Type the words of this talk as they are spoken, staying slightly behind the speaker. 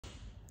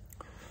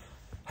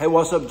Hey,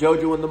 what's up, Joe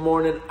Joe in the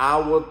morning? I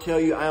will tell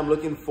you, I am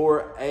looking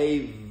for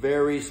a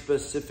very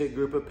specific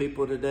group of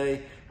people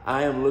today.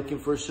 I am looking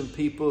for some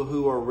people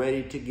who are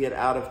ready to get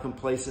out of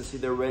complacency.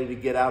 They're ready to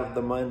get out of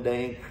the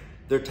mundane.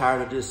 They're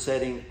tired of just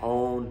sitting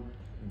on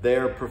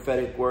their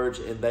prophetic words,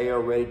 and they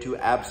are ready to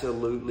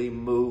absolutely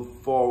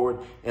move forward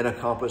and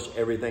accomplish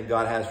everything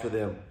God has for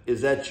them.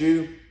 Is that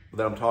you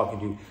that I'm talking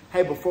to?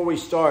 Hey, before we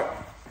start,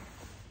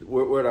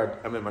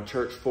 I'm in my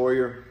church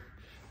foyer.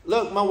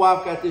 Look, my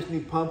wife got this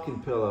new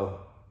pumpkin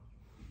pillow.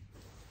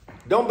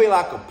 Don't be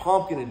like a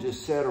pumpkin and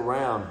just sit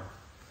around.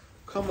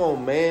 Come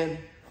on, man.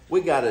 We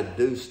got to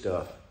do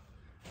stuff.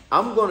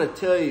 I'm going to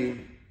tell you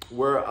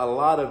where a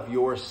lot of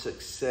your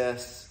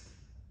success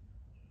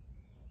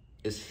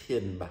is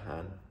hidden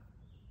behind.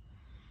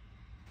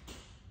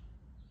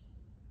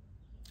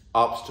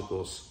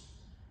 Obstacles.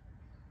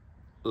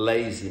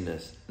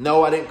 Laziness.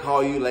 No, I didn't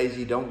call you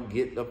lazy. Don't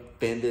get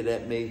offended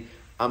at me.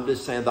 I'm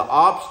just saying the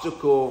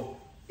obstacle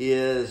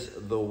is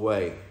the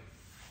way.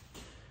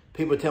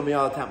 People tell me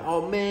all the time,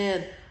 oh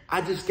man, I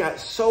just got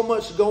so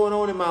much going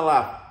on in my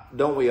life.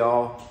 Don't we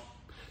all?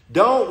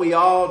 Don't we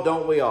all?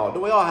 Don't we all?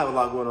 Don't we all have a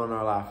lot going on in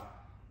our life?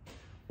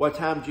 What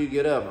time do you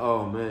get up?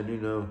 Oh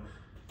man,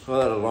 well,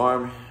 that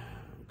alarm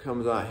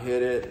comes on, I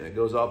hit it, and it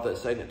goes off that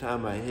second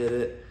time I hit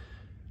it.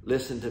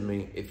 Listen to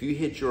me. If you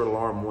hit your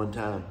alarm one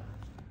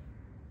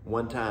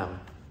time,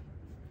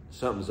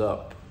 something's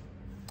up.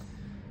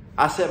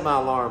 I set my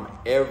alarm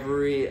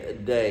every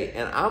day,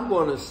 and I'm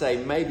going to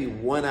say maybe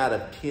 1 out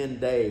of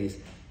 10 days,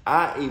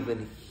 I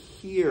even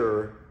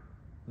hear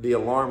the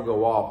alarm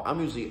go off.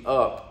 I'm usually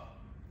up,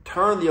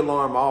 turn the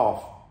alarm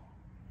off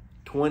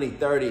 20,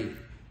 30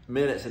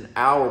 minutes, an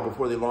hour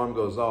before the alarm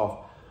goes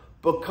off,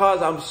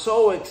 because I'm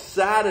so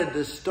excited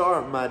to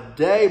start my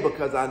day,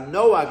 because I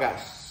know I got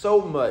so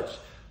much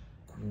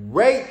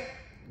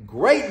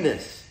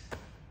greatness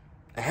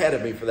ahead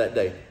of me for that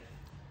day.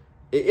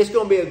 It's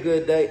going to be a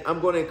good day.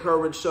 I'm going to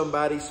encourage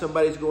somebody.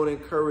 Somebody's going to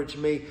encourage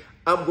me.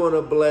 I'm going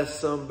to bless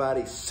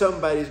somebody.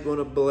 Somebody's going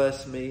to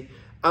bless me.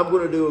 I'm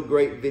going to do a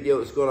great video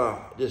that's going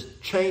to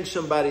just change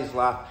somebody's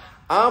life.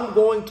 I'm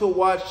going to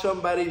watch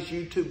somebody's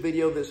YouTube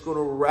video that's going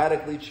to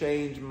radically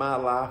change my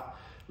life.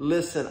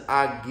 Listen,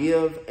 I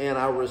give and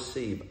I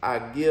receive. I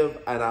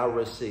give and I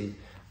receive.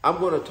 I'm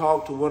going to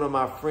talk to one of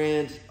my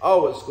friends.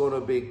 Oh, it's going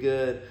to be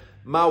good.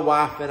 My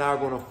wife and I are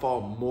going to fall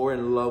more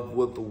in love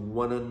with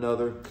one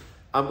another.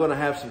 I'm going to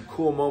have some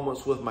cool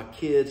moments with my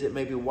kids. It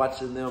may be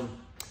watching them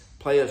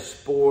play a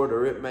sport,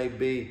 or it may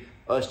be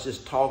us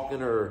just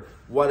talking, or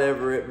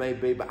whatever it may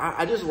be. But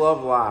I just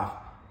love life.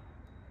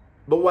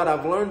 But what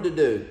I've learned to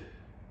do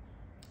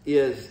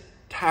is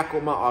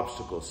tackle my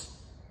obstacles.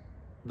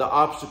 The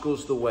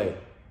obstacle's the way.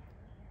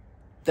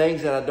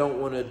 Things that I don't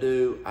want to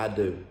do, I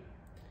do.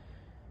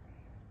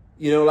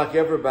 Like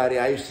everybody,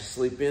 I used to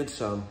sleep in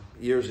some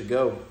years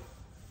ago.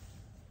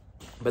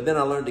 But then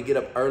I learned to get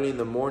up early in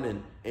the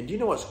morning. And do you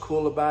know what's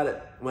cool about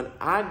it? When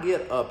I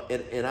get up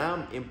and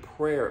I'm in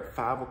prayer at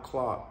 5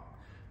 o'clock,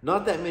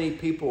 not that many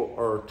people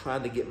are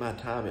trying to get my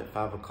time at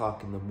 5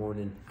 o'clock in the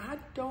morning. I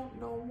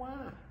don't know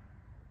why.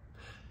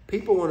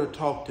 People want to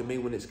talk to me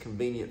when it's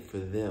convenient for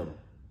them.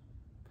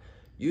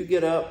 You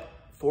get up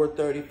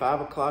 4:30,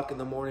 5 o'clock in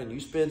the morning, you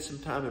spend some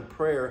time in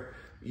prayer,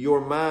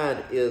 your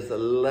mind is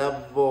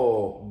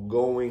level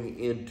going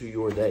into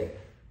your day.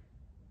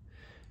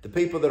 The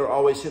people that are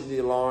always hitting the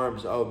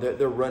alarms,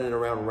 they're running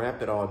around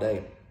rampant all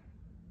day.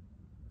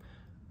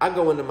 I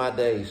go into my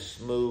day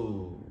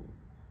smooth.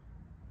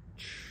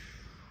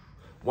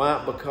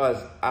 Why?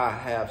 Because I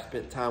have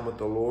spent time with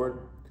the Lord.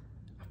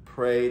 I've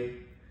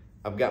prayed.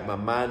 I've got my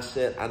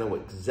mindset. I know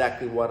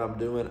exactly what I'm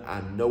doing. I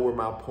know where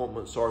my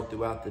appointments are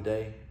throughout the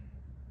day.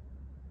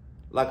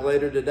 Like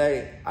later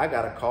today, I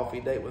got a coffee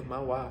date with my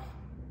wife.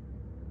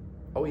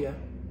 Oh yeah.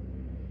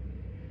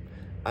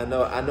 I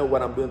know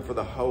what I'm doing for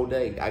the whole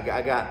day. I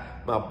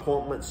got my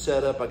appointments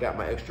set up. I got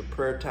my extra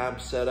prayer time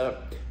set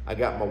up. I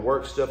got my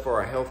work stuff for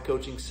our health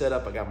coaching set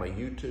up. I got my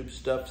YouTube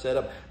stuff set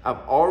up. I've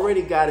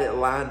already got it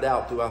lined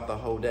out throughout the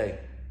whole day.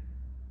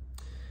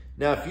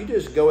 Now, if you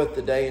just go at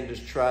the day and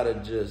just try to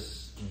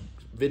just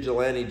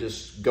vigilante,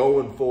 just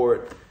going for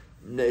it,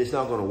 it's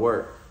not going to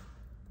work.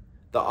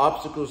 The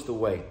obstacle's the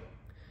way.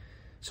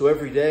 So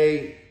every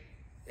day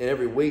and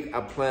every week,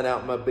 I plan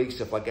out my big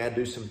stuff. Like I had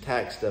to do some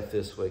tax stuff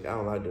this week. I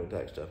don't like doing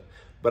tax stuff.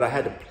 But I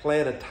had to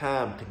plan a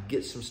time to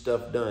get some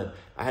stuff done.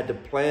 I had to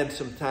plan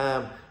some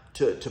time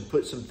to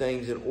put some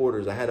things in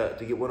orders. I had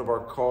to get one of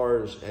our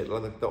cars,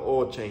 like the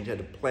oil change. I had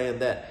to plan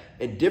that.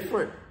 And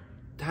different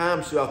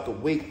times throughout the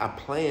week, I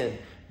planned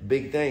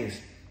big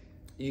things.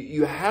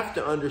 You have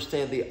to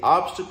understand the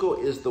obstacle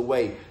is the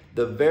way.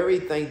 The very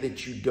thing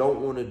that you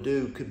don't want to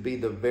do could be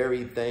the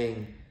very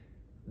thing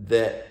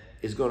that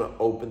is going to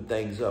open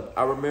things up.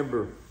 I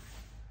remember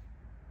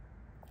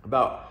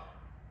about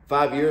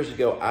 5 years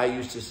ago, I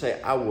used to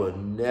say, I would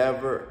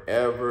never,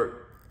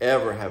 ever,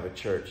 ever have a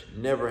church.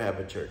 Never have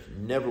a church.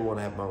 Never want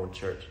to have my own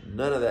church.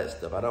 None of that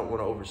stuff. I don't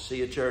want to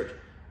oversee a church.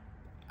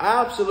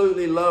 I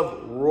absolutely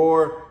love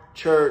Roar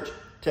Church,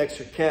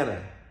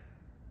 Texarkana.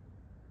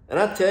 And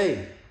I tell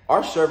you,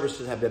 Our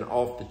services have been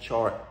off the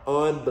chart.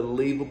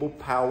 Unbelievable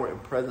power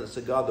and presence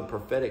of God. The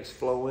prophetic's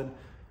flowing.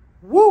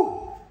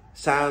 Woo!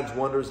 Signs,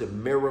 wonders,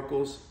 and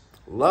miracles.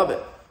 Love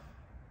it.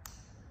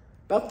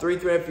 About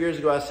 3.5 years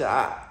ago, I said,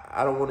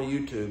 I don't want a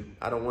YouTube.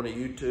 I don't want a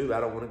YouTube.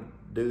 I don't want to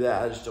do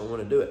that. I just don't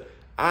want to do it.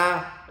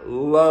 I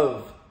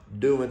love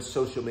doing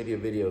social media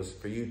videos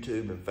for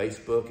YouTube and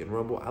Facebook and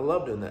Rumble. I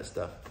love doing that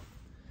stuff.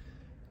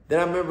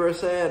 Then I remember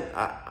saying,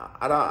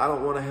 I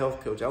don't want a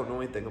health coach. I don't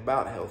know anything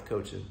about health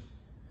coaching.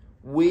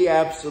 We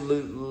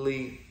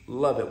absolutely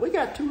love it. We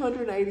got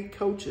 280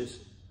 coaches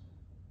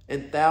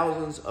and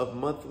thousands of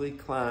monthly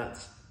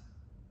clients.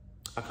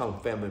 I call them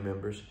family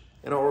members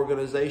in our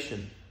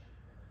organization.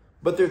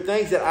 But there are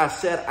things that I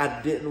said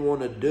I didn't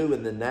want to do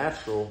in the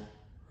natural.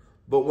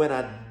 But when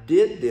I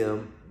did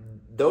them,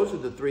 those are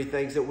the 3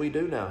 things that we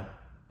do now.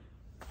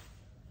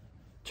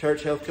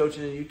 Church, health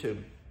coaching, and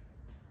YouTube.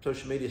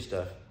 Social media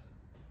stuff.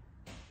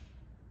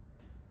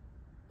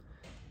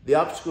 The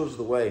obstacles are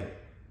the way.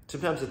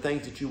 Sometimes the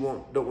things that you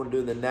don't want to do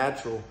in the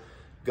natural,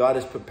 God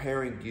is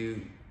preparing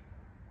you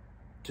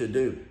to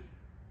do.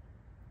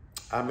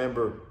 I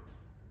remember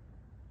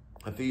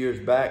a few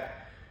years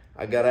back,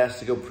 I got asked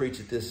to go preach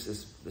at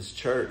this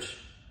church.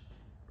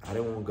 I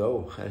didn't want to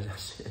go.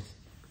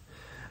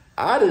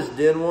 I just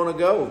didn't want to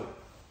go.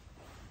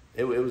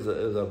 It was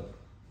a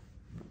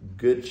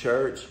good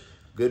church,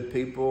 good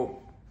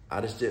people.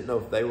 I just didn't know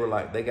if they were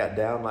like, they got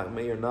down like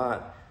me or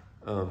not.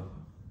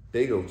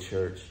 Big old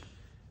church.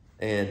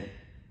 And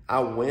I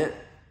went.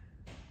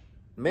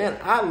 Man,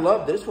 I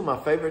loved it. It's one of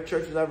my favorite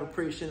churches I've ever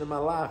preached in my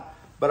life.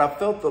 But I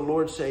felt the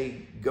Lord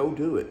say, go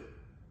do it.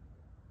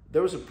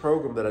 There was a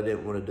program that I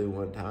didn't want to do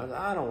one time. I said,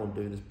 I don't want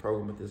to do this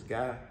program with this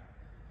guy.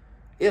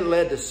 It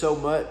led to so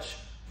much,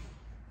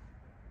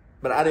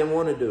 but I didn't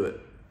want to do it.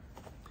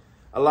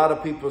 A lot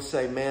of people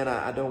say, man,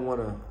 I don't want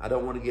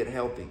to get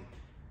healthy.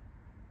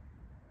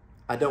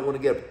 I don't want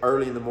to get up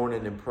early in the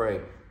morning and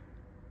pray.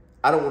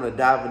 I don't want to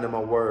dive into my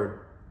word.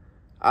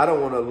 I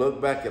don't want to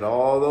look back at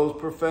all those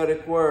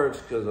prophetic words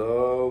because,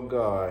 oh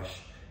gosh,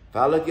 if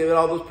I look at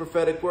all those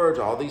prophetic words,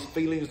 all these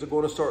feelings are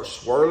going to start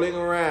swirling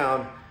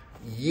around.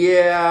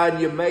 Yeah,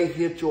 and you may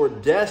hit your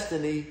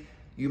destiny.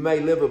 You may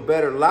live a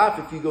better life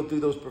if you go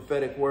through those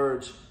prophetic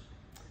words.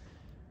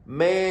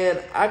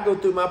 Man, I go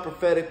through my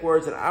prophetic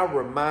words and I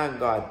remind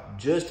God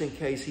just in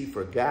case he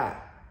forgot.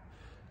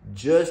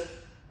 Just,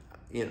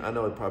 I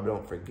know he probably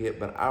don't forget,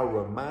 but I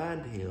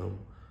remind him.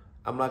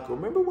 I'm like,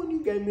 remember when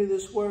you gave me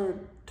this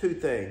word? 2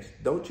 things.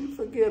 Don't you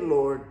forget,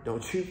 Lord.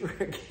 Don't you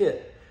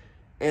forget.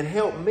 And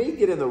help me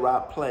get in the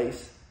right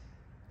place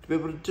to be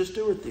able to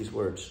steward these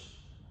words.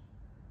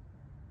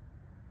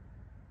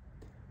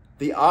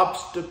 The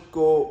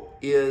obstacle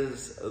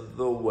is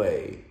the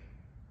way.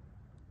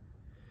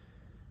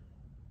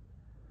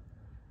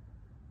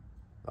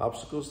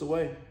 Obstacle's the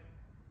way.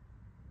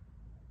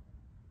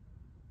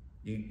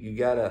 You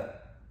gotta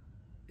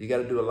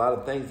do a lot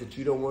of things that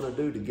you don't want to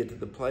do to get to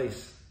the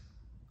place.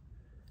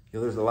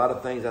 There's a lot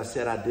of things I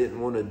said I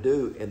didn't want to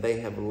do, and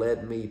they have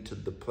led me to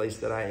the place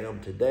that I am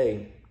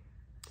today.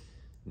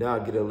 Now I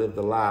get to live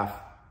the life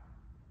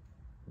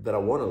that I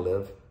want to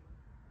live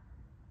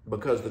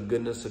because of the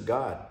goodness of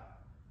God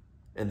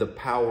and the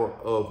power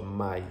of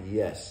my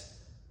yes.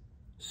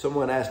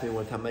 Someone asked me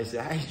one time, they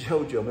said, hey,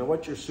 Joe Joe, man,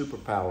 what's your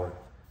superpower?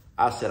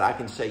 I said, I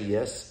can say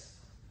yes.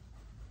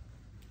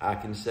 I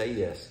can say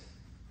yes.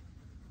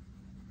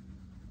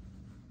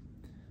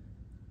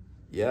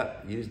 Yeah,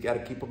 you just got to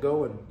keep it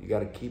going. You got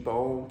to keep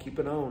on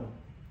keeping on.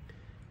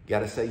 You got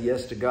to say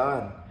yes to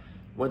God.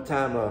 One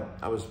time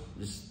I was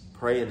just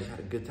praying, just had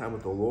a good time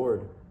with the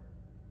Lord.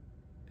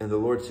 And the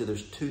Lord said,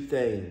 there's 2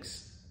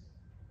 things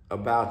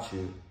about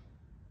you.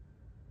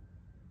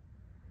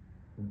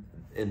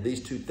 And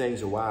these 2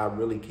 things are why I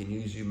really can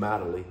use you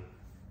mightily.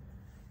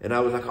 And I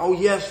was like, oh,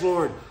 yes,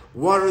 Lord.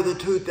 What are the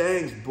 2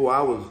 things? Boy,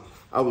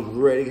 I was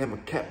ready to have my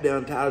cap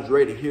down tight. I was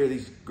ready to hear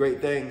these great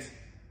things.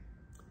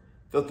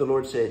 Felt the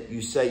Lord said,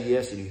 you say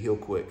yes and you heal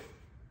quick.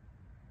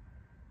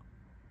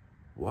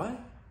 What?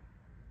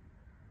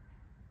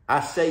 I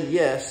say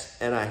yes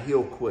and I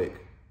heal quick.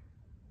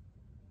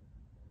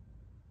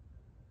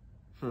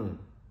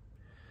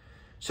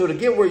 So to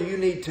get where you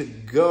need to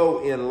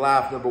go in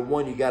life, number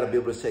 1, you got to be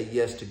able to say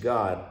yes to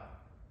God.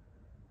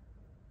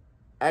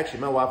 Actually,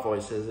 my wife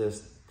always says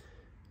this.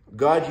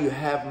 God, you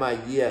have my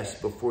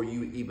yes before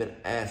you even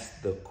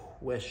ask the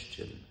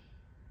question.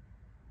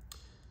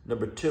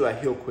 Number 2, I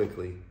heal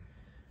quickly.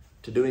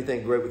 To do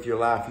anything great with your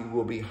life, you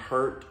will be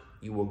hurt.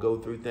 You will go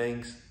through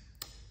things.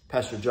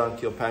 Pastor John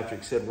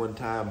Kilpatrick said one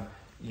time,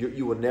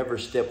 you will never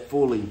step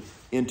fully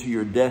into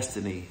your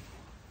destiny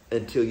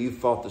until you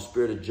fought the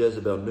spirit of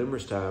Jezebel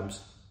numerous times.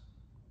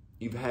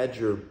 You've had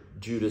your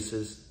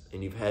Judases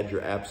and you've had your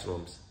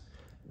Absaloms.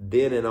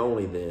 Then and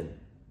only then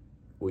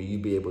will you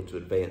be able to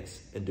advance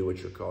and do what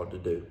you're called to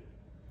do.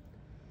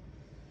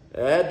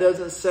 That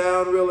doesn't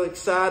sound real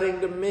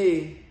exciting to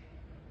me,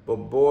 but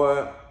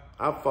boy,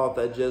 I've fought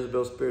that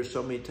Jezebel spirit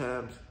so many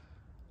times.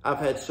 I've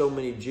had so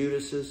many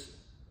Judases.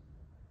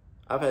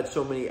 I've had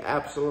so many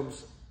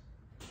Absaloms.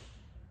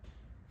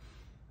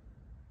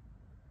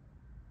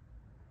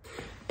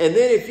 And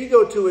then if you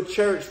go to a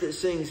church that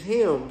sings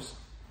hymns,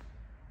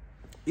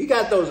 you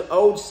got those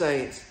old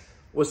saints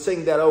will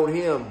sing that old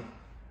hymn,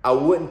 I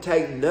wouldn't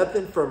take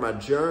nothing for my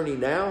journey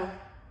now.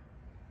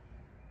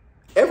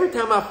 Every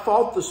time I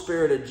fought the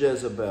spirit of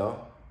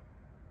Jezebel,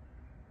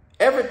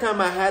 every time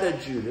I had a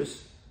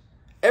Judas,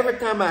 every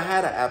time I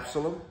had an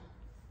Absalom,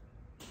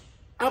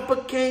 I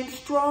became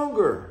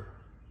stronger.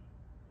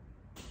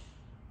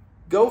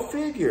 Go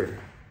figure.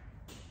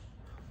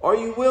 Are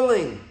you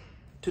willing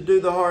to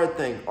do the hard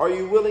thing? Are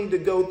you willing to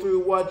go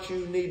through what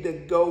you need to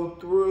go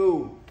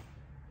through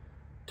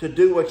to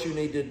do what you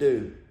need to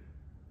do?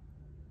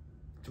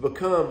 To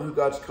become who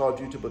God's called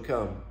you to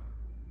become.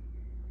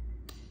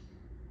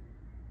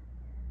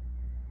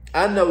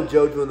 I know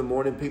Joe Joe in the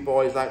morning, people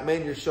always like,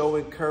 man, you're so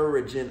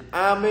encouraging.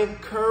 I'm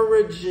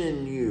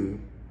encouraging you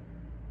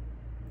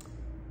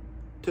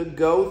to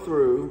go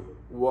through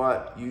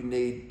what you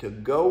need to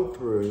go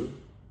through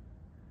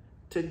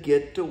to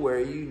get to where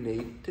you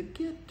need to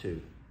get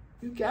to.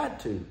 You got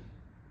to.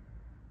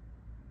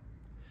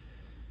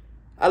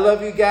 I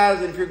love you guys,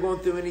 and if you're going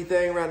through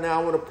anything right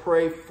now, I want to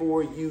pray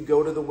for you.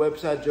 Go to the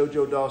website,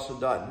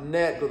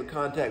 joejoedawson.net. Go to the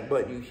contact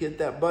button. You hit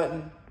that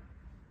button.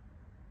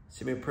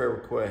 Send me a prayer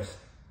request.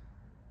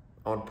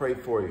 I want to pray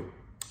for you.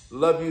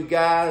 Love you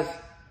guys,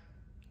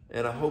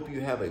 and I hope you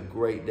have a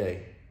great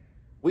day.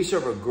 We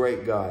serve a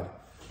great God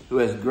who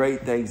has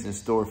great things in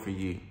store for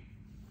you.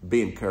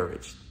 Be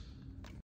encouraged.